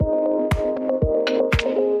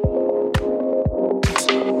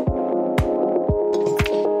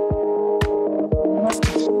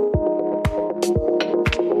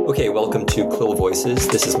Okay, welcome to CLIL Voices.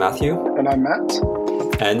 This is Matthew. And I'm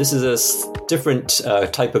Matt. And this is a different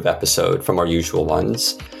type of episode from our usual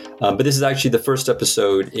ones. But this is actually the first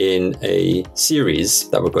episode in a series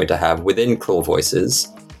that we're going to have within CLIL Voices.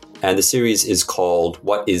 And the series is called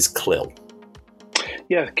What is CLIL?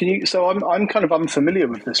 Yeah, so I'm kind of unfamiliar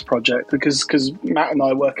with this project because Matt and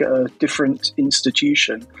I work at a different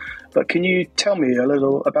institution. But can you tell me a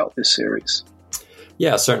little about this series?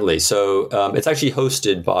 Yeah, certainly. So it's actually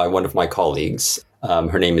hosted by one of my colleagues.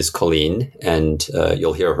 Her name is Coline, and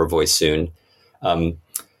you'll hear her voice soon.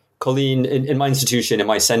 Coline, in my institution, in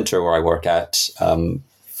my center where I work at,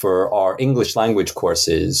 for our English language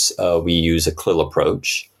courses, we use a CLIL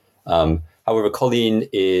approach. However, Coline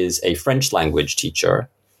is a French language teacher,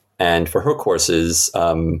 and for her courses,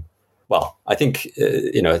 I think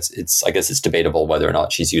I guess it's debatable whether or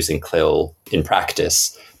not she's using CLIL in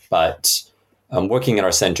practice. But working in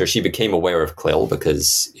our center, she became aware of CLIL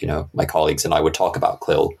because my colleagues and I would talk about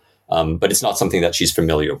CLIL, but it's not something that she's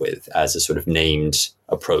familiar with as a sort of named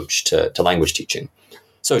approach to language teaching.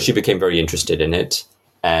 So she became very interested in it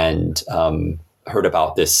and heard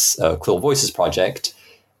about this CLIL Voices project,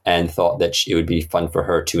 and thought that it would be fun for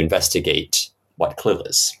her to investigate what CLIL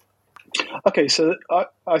is. Okay, so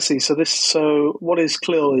I see. So what is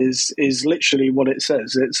CLIL is literally what it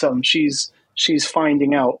says. It's she's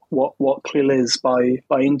finding out what CLIL is by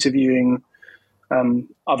interviewing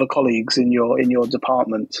other colleagues in your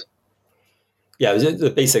department. Yeah, I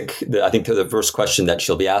think the first question that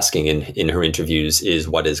she'll be asking in her interviews is,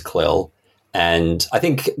 what is CLIL? And I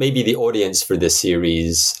think maybe the audience for this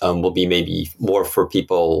series will be maybe more for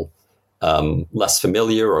people less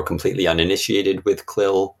familiar or completely uninitiated with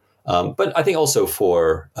CLIL. But I think also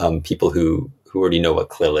for people who already know what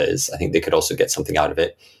CLIL is, I think they could also get something out of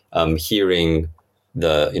it. Hearing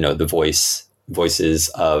the voices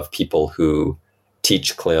of people who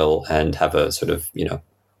teach CLIL and have a sort of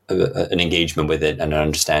an engagement with it and an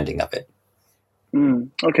understanding of it.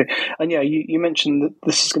 Okay. And yeah, you mentioned that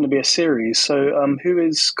this is going to be a series. So who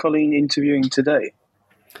is Coline interviewing today?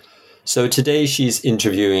 So today she's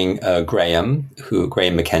interviewing Graham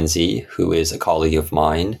Mackenzie, who is a colleague of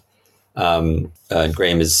mine.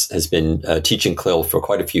 Graham has been teaching CLIL for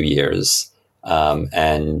quite a few years.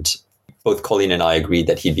 And both Coline and I agreed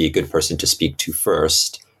that he'd be a good person to speak to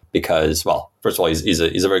first because, well, first of all, he's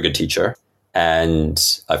a very good teacher. And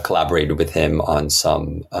I've collaborated with him on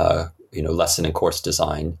some lesson and course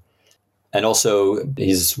design. And also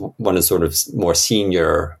he's one of the sort of more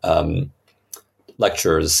senior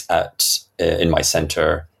lecturers in my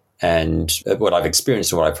center. And what I've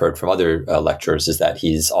experienced and what I've heard from other lecturers is that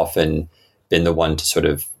he's often been the one to sort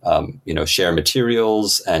of, share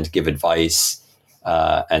materials and give advice.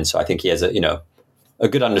 And so I think he has a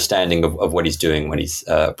good understanding of what he's doing when he's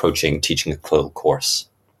approaching teaching a CLIL course.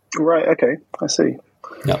 Right. Okay. I see.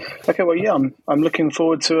 Yeah. Okay. Well, yeah, I'm looking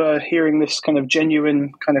forward to hearing this kind of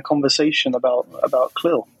genuine kind of conversation about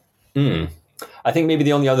CLIL. I think maybe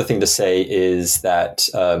the only other thing to say is that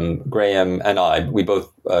Graham and I, we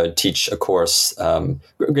both teach a course.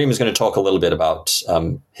 Graham is going to talk a little bit about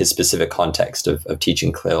his specific context of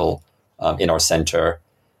teaching CLIL in our center.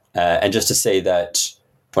 And just to say that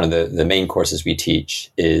one of the main courses we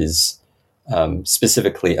teach is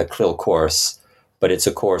specifically a CLIL course, but it's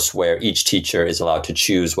a course where each teacher is allowed to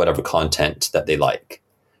choose whatever content that they like.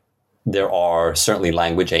 There are certainly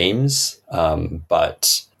language aims,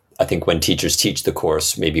 but I think when teachers teach the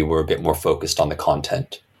course, maybe we're a bit more focused on the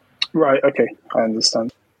content. Right. Okay. I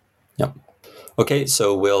understand. Yeah. Okay.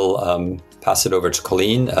 So we'll pass it over to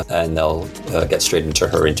Coline and they'll get straight into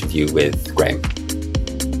her interview with Graham.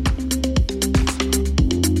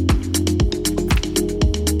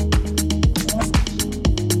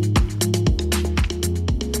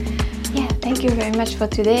 Thank you very much for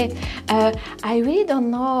today. I really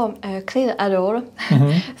don't know CLIL at all.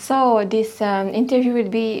 Mm-hmm. So this interview will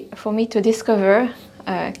be for me to discover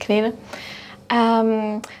CLIL.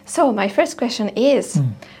 So my first question is,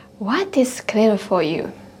 what is CLIL for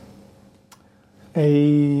you?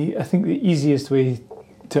 I think the easiest way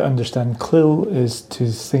to understand CLIL is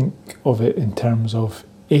to think of it in terms of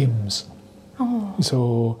aims. Oh.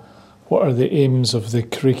 So what are the aims of the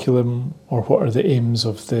curriculum, or what are the aims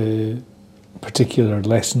of the particular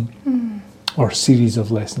lesson or series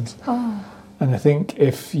of lessons? Oh. And I think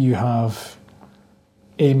if you have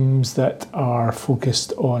aims that are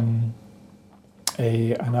focused on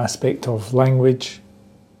an aspect of language,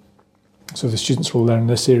 so the students will learn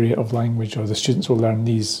this area of language, or the students will learn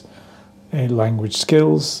these language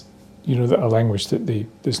skills, that a language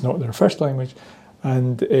that's not their first language,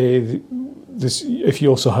 and if you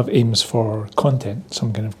also have aims for content,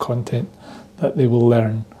 some kind of content that they will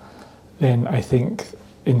learn, then I think,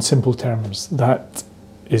 in simple terms, that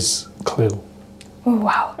is CLIL. Oh,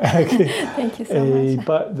 wow. Thank you so much.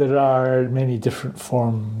 But there are many different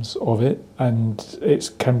forms of it, and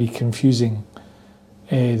it can be confusing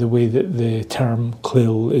the way that the term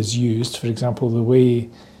CLIL is used. For example, the way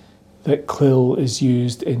that CLIL is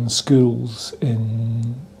used in schools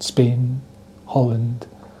in Spain, Holland,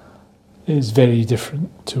 is very different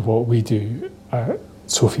to what we do at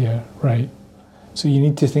Sophia, right? So you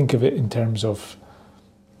need to think of it in terms of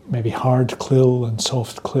maybe hard CLIL and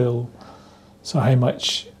soft CLIL. So how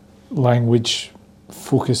much language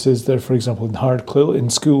focus is there, for example, in hard CLIL in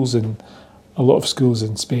schools, in a lot of schools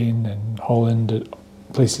in Spain and Holland, and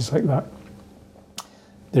places like that.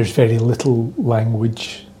 There's very little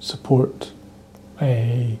language support,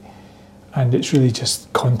 and it's really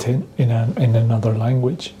just content in another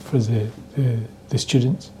language for the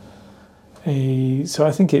students. So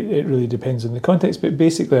I think it really depends on the context, but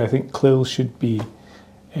basically I think CLIL should be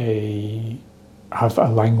have a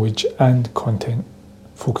language and content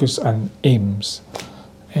focus and aims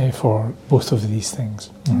for both of these things.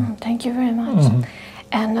 Thank you very much.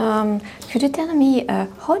 And could you tell me,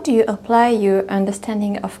 how do you apply your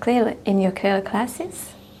understanding of CLIL in your CLIL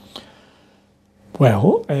classes?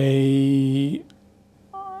 Well, I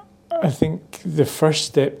think the first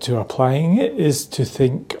step to applying it is to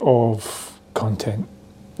think of content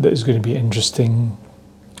that is going to be interesting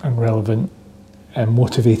and relevant and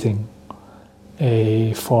motivating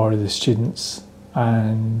for the students.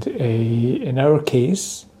 And in our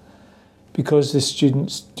case, because the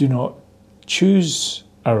students do not choose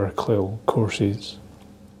our CLIL courses,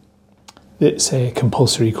 it's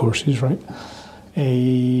compulsory courses, right?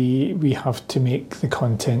 We have to make the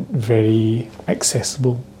content very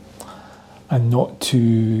accessible and not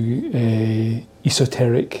too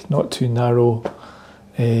esoteric, not too narrow.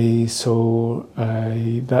 So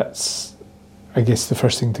that's, I guess, the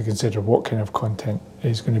first thing to consider, what kind of content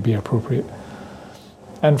is going to be appropriate.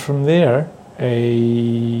 And from there,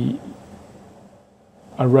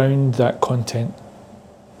 around that content,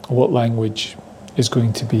 what language is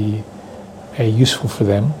going to be useful for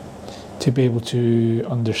them, to be able to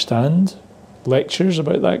understand lectures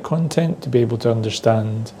about that content, to be able to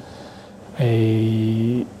understand,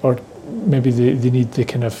 or maybe they need the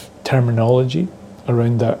kind of terminology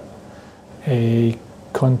around that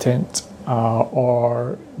content,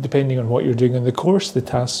 or depending on what you're doing in the course, the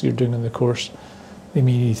tasks you're doing in the course, they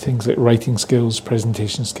may need things like writing skills,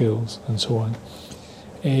 presentation skills, and so on.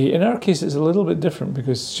 In our case, it's a little bit different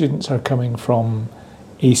because students are coming from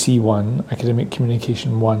AC1, Academic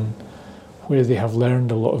Communication 1, where they have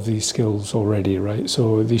learned a lot of these skills already, right?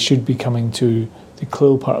 So they should be coming to the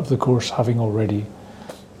CLIL part of the course having already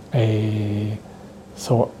having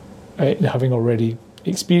already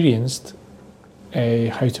experienced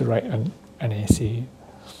how to write an essay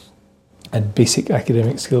and basic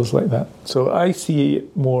academic skills like that. So I see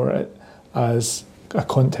it more as a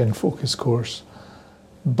content-focused course,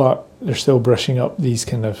 but they're still brushing up these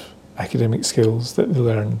kind of academic skills that they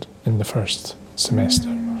learned in the first semester.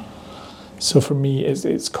 So for me,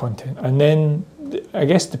 it's content. And then, I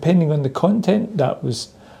guess, depending on the content, that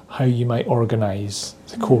was how you might organise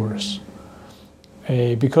the course.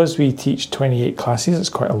 Because we teach 28 classes, it's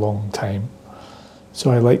quite a long time.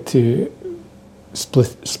 So I like to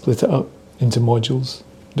split it up into modules,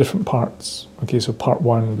 different parts. Okay, so part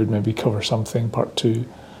 1 would maybe cover something, part 2,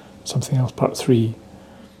 something else, part 3.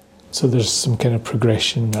 So there's some kind of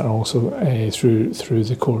progression also through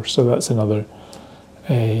the course. So that's another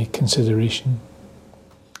consideration.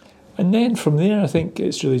 And then from there, I think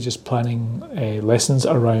it's really just planning lessons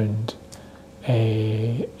around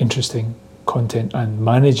interesting content and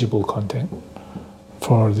manageable content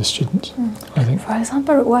for the students, I think. For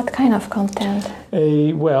example, what kind of content?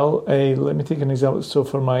 Let me take an example. So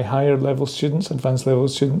for my higher level students, advanced level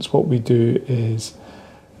students, what we do is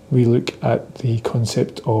we look at the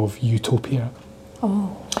concept of utopia.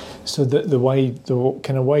 Oh. So the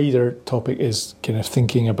kind of wider topic is kind of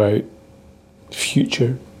thinking about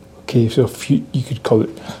future. Okay, so you could call it,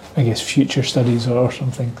 I guess, future studies or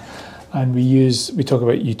something. And we talk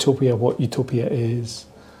about utopia, what utopia is.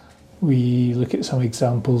 We look at some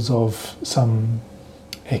examples of some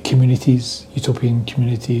communities, utopian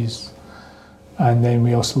communities. And then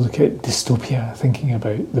we also look at dystopia, thinking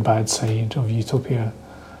about the bad side of utopia.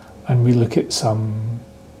 And we look at some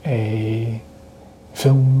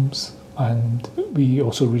films, and we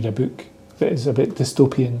also read a book that is a bit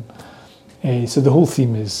dystopian. So the whole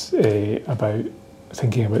theme is about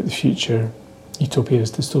thinking about the future,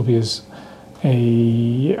 utopias, dystopias,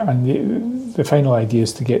 and the final idea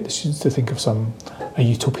is to get the students to think of a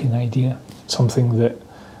utopian idea, something that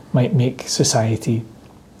might make society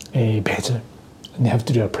better, and they have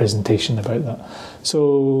to do a presentation about that.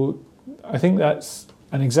 So I think that's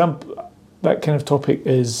an example. That kind of topic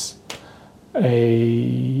is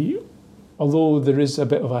although there is a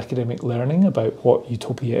bit of academic learning about what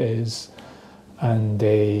utopia is and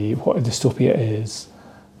what a dystopia is,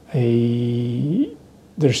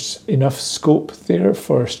 there's enough scope there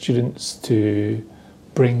for students to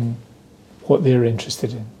bring what they're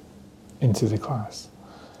interested in into the class.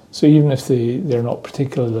 So even if they're not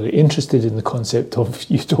particularly interested in the concept of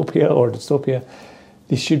utopia or dystopia,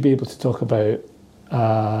 they should be able to talk about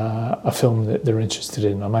a film that they're interested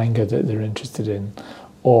in, a manga that they're interested in,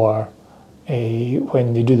 or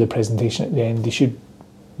when they do the presentation at the end, they should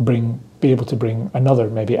be able to bring another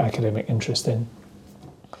maybe academic interest in.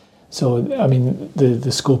 So, I mean,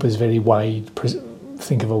 the scope is very wide.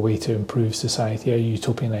 Think of a way to improve society, a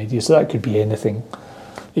utopian idea. So that could be anything.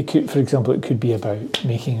 It could, for example, it could be about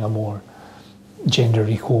making a more gender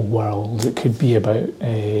equal world. It could be about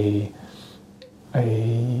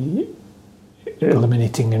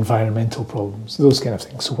eliminating environmental problems, those kind of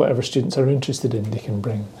things. So whatever students are interested in, they can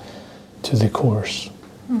bring to the course.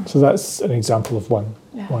 So that's an example of one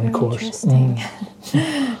course. Interesting.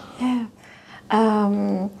 Yeah.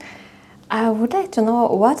 I would like to know,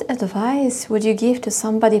 what advice would you give to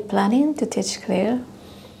somebody planning to teach CLIL?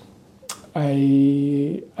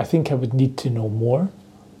 I think I would need to know more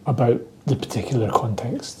about the particular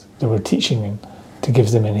context they were teaching in to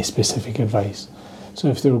give them any specific advice. So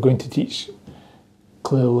if they were going to teach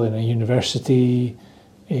CLIL in a university,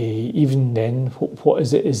 even then, what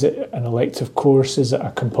is it? Is it an elective course? Is it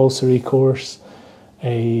a compulsory course? Are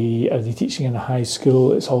they teaching in a high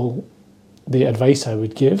school? It's all the advice I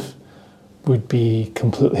would give would be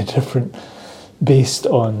completely different based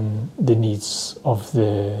on the needs of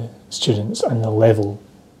the students and the level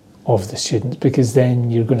of the students, because then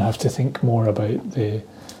you're going to have to think more about the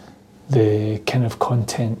kind of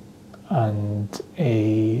content and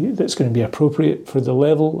that's going to be appropriate for the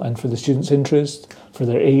level and for the students' interest, for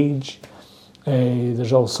their age.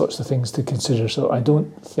 There's all sorts of things to consider. So I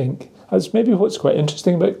don't think, that's maybe what's quite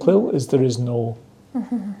interesting about CLIL, is there is no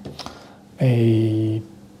a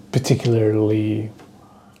particularly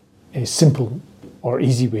simple or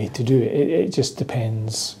easy way to do it. It just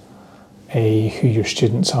depends who your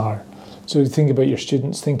students are. So think about your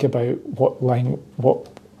students, think about what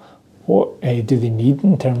do they need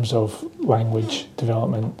in terms of language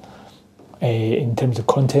development, in terms of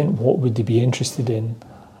content, what would they be interested in,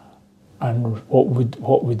 and what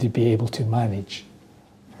would they be able to manage,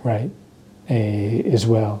 right, as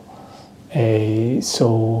well.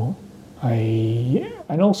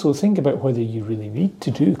 And also think about whether you really need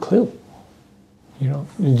to do CLIL. You know,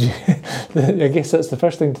 I guess that's the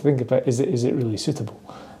first thing to think about. Is it really suitable?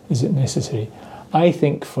 Is it necessary? I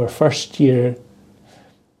think for first year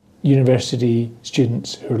university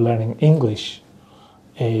students who are learning English,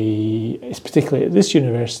 it's particularly at this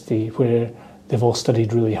university where they've all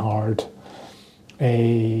studied really hard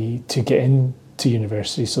to get into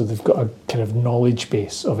university, so they've got a kind of knowledge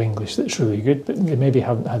base of English that's really good, but they maybe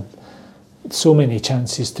haven't had so many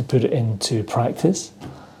chances to put it into practice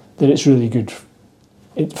that it's really good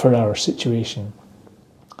for our situation.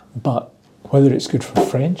 But whether it's good for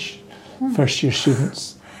French first year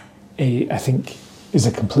students, I think is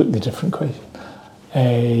a completely different question.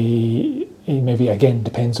 Maybe again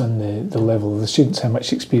depends on the level of the students, how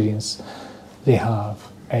much experience they have.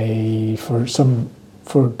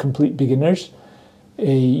 For complete beginners,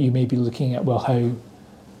 you may be looking at, well, how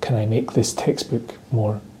can I make this textbook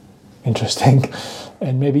more interesting?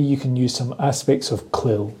 And maybe you can use some aspects of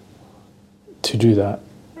CLIL to do that.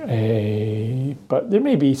 But there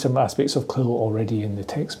may be some aspects of CLIL already in the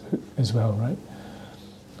textbook as well, right?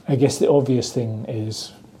 I guess the obvious thing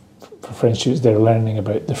is for French students, they're learning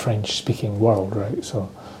about the French-speaking world, right? So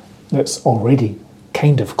that's already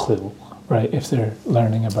kind of CLIL, right? If they're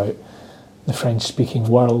learning about the French-speaking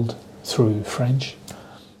world through French,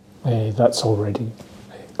 that's already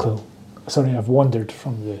CLIL. Sorry, I've wandered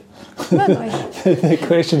from the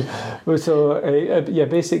question. So,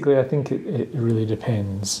 basically, I think it really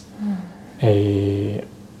depends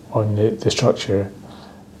on the structure.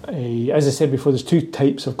 As I said before, there's two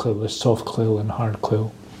types of CLIL. There's soft CLIL and hard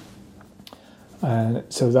CLIL.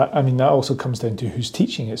 So that also comes down to who's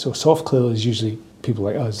teaching it. So soft CLIL is usually people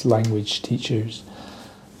like us, language teachers.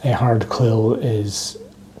 Hard CLIL is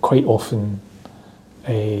quite often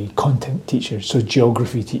content teachers, so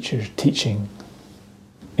geography teachers teaching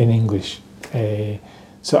in English.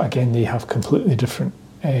 So again, they have completely different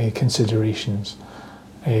considerations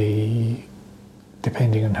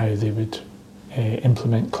depending on how they would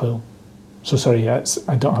implement CLIL So sorry, I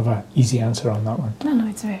don't have an easy answer on that one. No,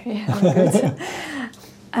 it's very good.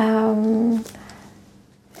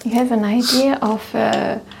 You have an idea of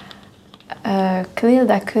a CLIL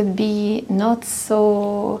that could be not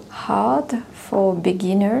so hard for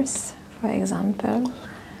beginners, for example?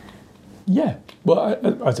 Yeah, well,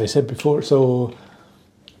 as I said before, so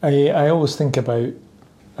I always think about,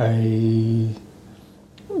 there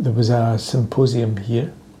was a symposium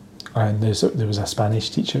here, and there was a Spanish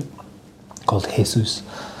teacher called Jesus,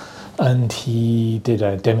 and he did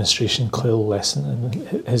a demonstration CLIL lesson, and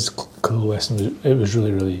his CLIL lesson, it was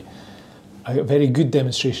really, really a very good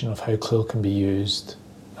demonstration of how CLIL can be used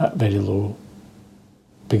at very low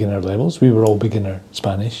beginner levels. We were all beginner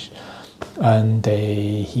Spanish, and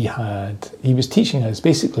he was teaching us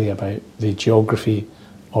basically about the geography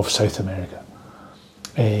of South America.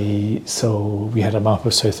 So we had a map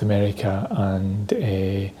of South America, and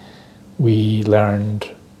we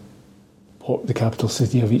learned what the capital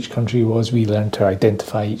city of each country was. We learned to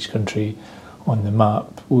identify each country on the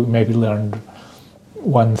map. We maybe learned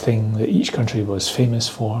one thing that each country was famous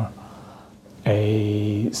for.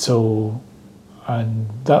 And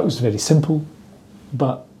that was very simple,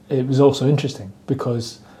 but it was also interesting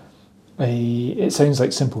because it sounds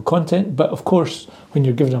like simple content, but of course, when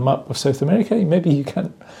you're given a map of South America, maybe you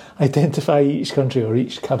can't identify each country or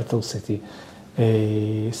each capital city.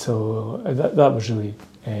 So that was really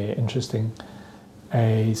interesting.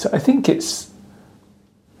 So I think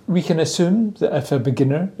we can assume that if a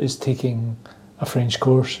beginner is taking a French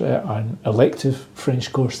course, an elective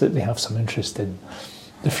French course, that they have some interest in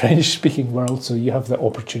the French-speaking world, so you have the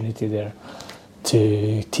opportunity there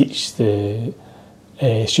to teach the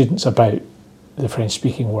students about the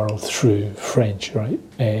French-speaking world through French, right?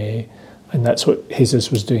 And that's what Jesus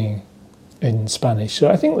was doing in Spanish. So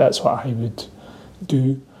I think that's what I would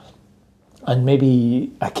do. And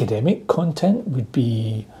maybe academic content would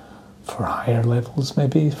be for higher levels,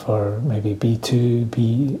 maybe B2,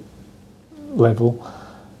 B level.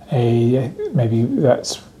 Maybe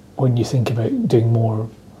that's when you think about doing more.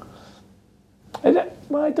 I don't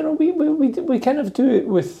know. We kind of do it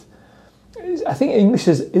with. I think English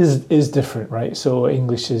is different, right? So even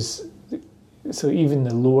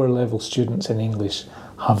the lower level students in English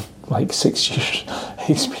have like 6 years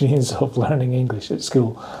experience of learning English at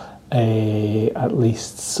school, at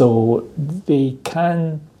least. So they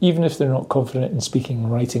can, even if they're not confident in speaking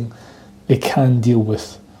and writing, they can deal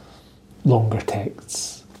with longer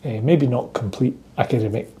texts. Maybe not complete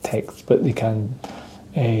academic texts, but they can.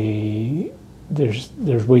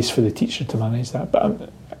 There's ways for the teacher to manage that, but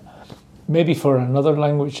maybe for another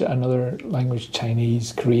language,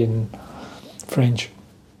 Chinese, Korean, French,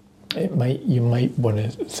 you might want to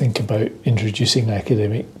think about introducing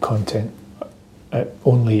academic content at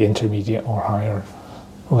only intermediate or higher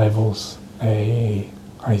levels, I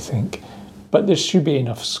think. But there should be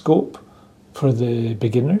enough scope for the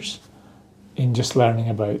beginners in just learning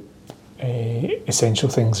about essential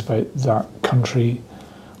things about that country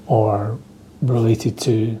or related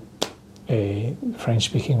to a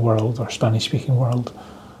French-speaking world or Spanish-speaking world.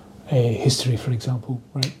 History, for example,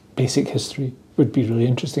 right? Basic history would be really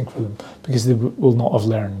interesting for them because they will not have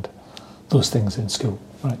learned those things in school,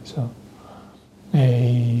 right? So,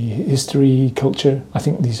 history, culture, I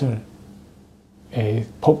think these are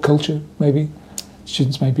pop culture, maybe.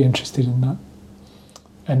 Students might be interested in that.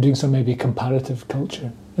 And doing some maybe comparative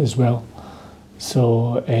culture as well.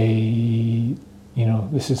 So,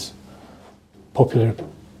 this is popular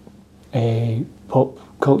pop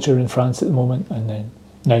culture in France at the moment, and then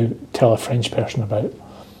now tell a French person about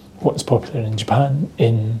what's popular in Japan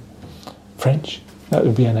in French. That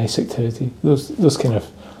would be a nice activity. Those kind of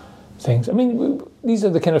things. I mean, these are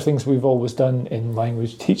the kind of things we've always done in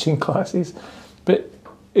language teaching classes. But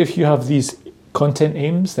if you have these content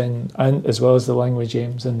aims, then, and as well as the language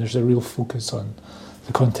aims, and there's a real focus on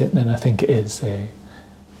the content, then I think it is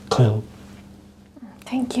CLIL.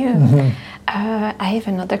 Thank you. Mm-hmm. I have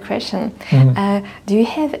another question. Mm-hmm. Do you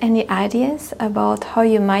have any ideas about how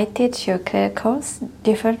you might teach your CLIL course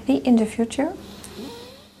differently in the future?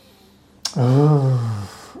 Well,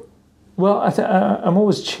 I'm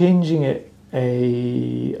always changing it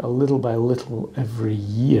a little by little every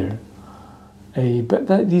year.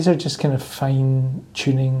 But these are just kind of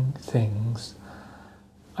fine-tuning things.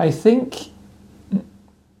 I think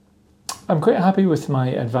I'm quite happy with my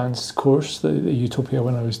advanced course, the Utopia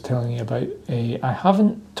one I was telling you about. I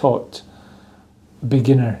haven't taught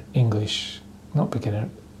beginner English, not beginner,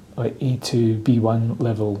 like A2, B1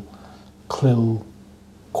 level CLIL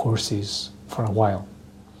courses for a while.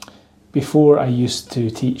 Before I used to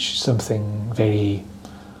teach something very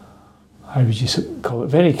how would you call it,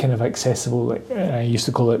 very kind of accessible, like I used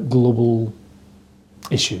to call it global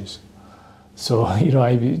issues. So, I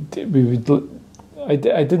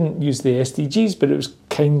didn't use the SDGs, but it was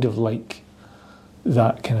kind of like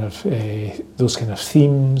that kind of, those kind of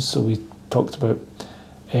themes. So we talked about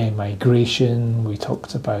migration, we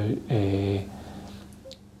talked about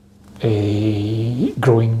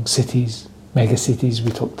growing cities, mega cities,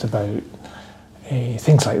 we talked about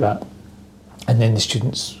things like that. And then the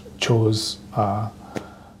students chose a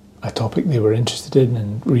topic they were interested in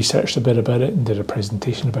and researched a bit about it and did a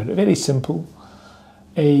presentation about it. Very simple.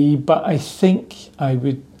 But I think I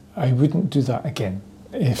wouldn't do that again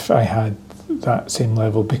if I had that same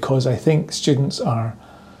level, because I think students are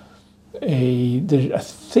I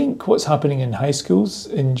think what's happening in high schools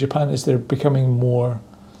in Japan is they're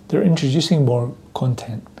introducing more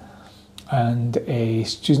content, and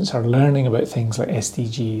students are learning about things like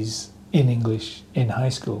SDGs in English in high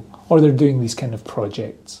school, or they're doing these kind of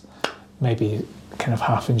projects, maybe kind of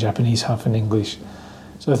half in Japanese, half in English.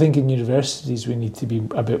 So I think in universities we need to be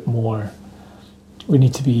a bit more, we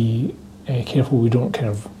need to be careful we don't kind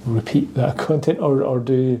of repeat that content or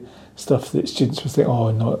do stuff that students would think,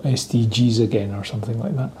 oh, not SDGs again or something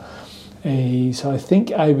like that. So I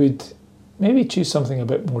think I would maybe choose something a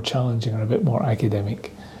bit more challenging or a bit more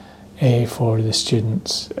academic for the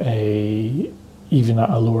students, even at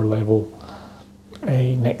a lower level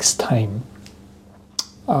next time.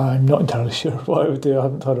 I'm not entirely sure what I would do. I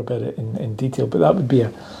haven't thought about it in detail, but that would be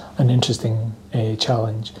an interesting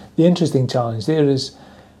challenge. The interesting challenge there is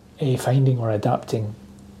finding or adapting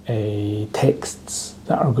texts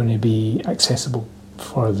that are going to be accessible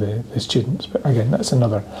for the students. But again, that's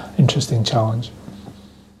another interesting challenge.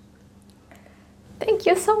 Thank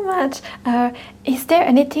you so much. Is there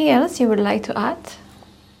anything else you would like to add?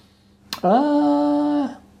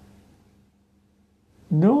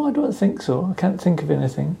 No, I don't think so. I can't think of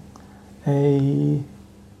anything.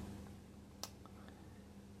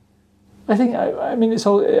 I think it's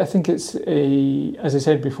all. I think it's as I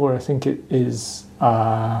said before. I think it is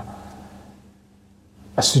a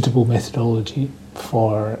suitable methodology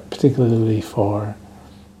particularly for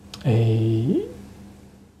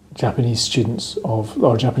Japanese students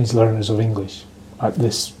or Japanese learners of English at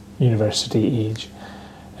this university age,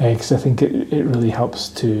 because I think it really helps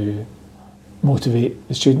to motivate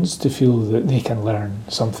the students to feel that they can learn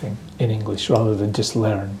something in English rather than just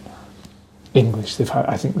learn English.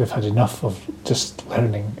 I think they've had enough of just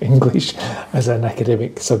learning English as an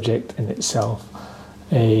academic subject in itself.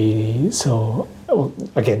 Again,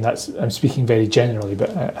 I'm speaking very generally,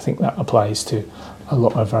 but I think that applies to a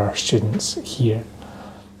lot of our students here.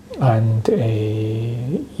 And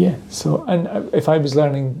if I was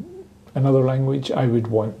learning another language, I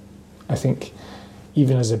think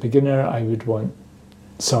even as a beginner, I would want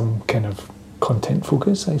some kind of content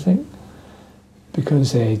focus, I think,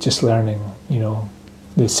 because just learning,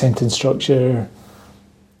 the sentence structure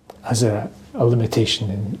has a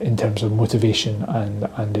limitation in terms of motivation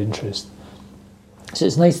and interest. So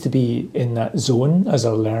it's nice to be in that zone as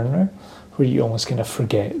a learner where you almost kind of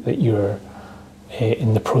forget that you're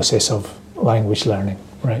in the process of language learning,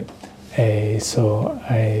 right? So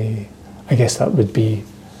I guess that would be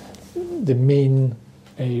the main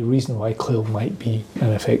reason why CLIL might be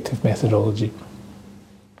an effective methodology.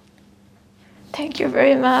 Thank you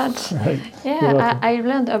very much. Right. Yeah, I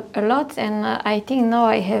learned a lot, and I think now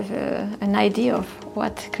I have an idea of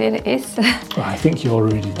what CLIL is. Well, I think you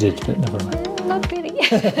already did, but never mind. Not really.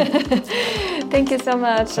 Thank you so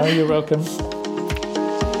much. Oh, you're welcome.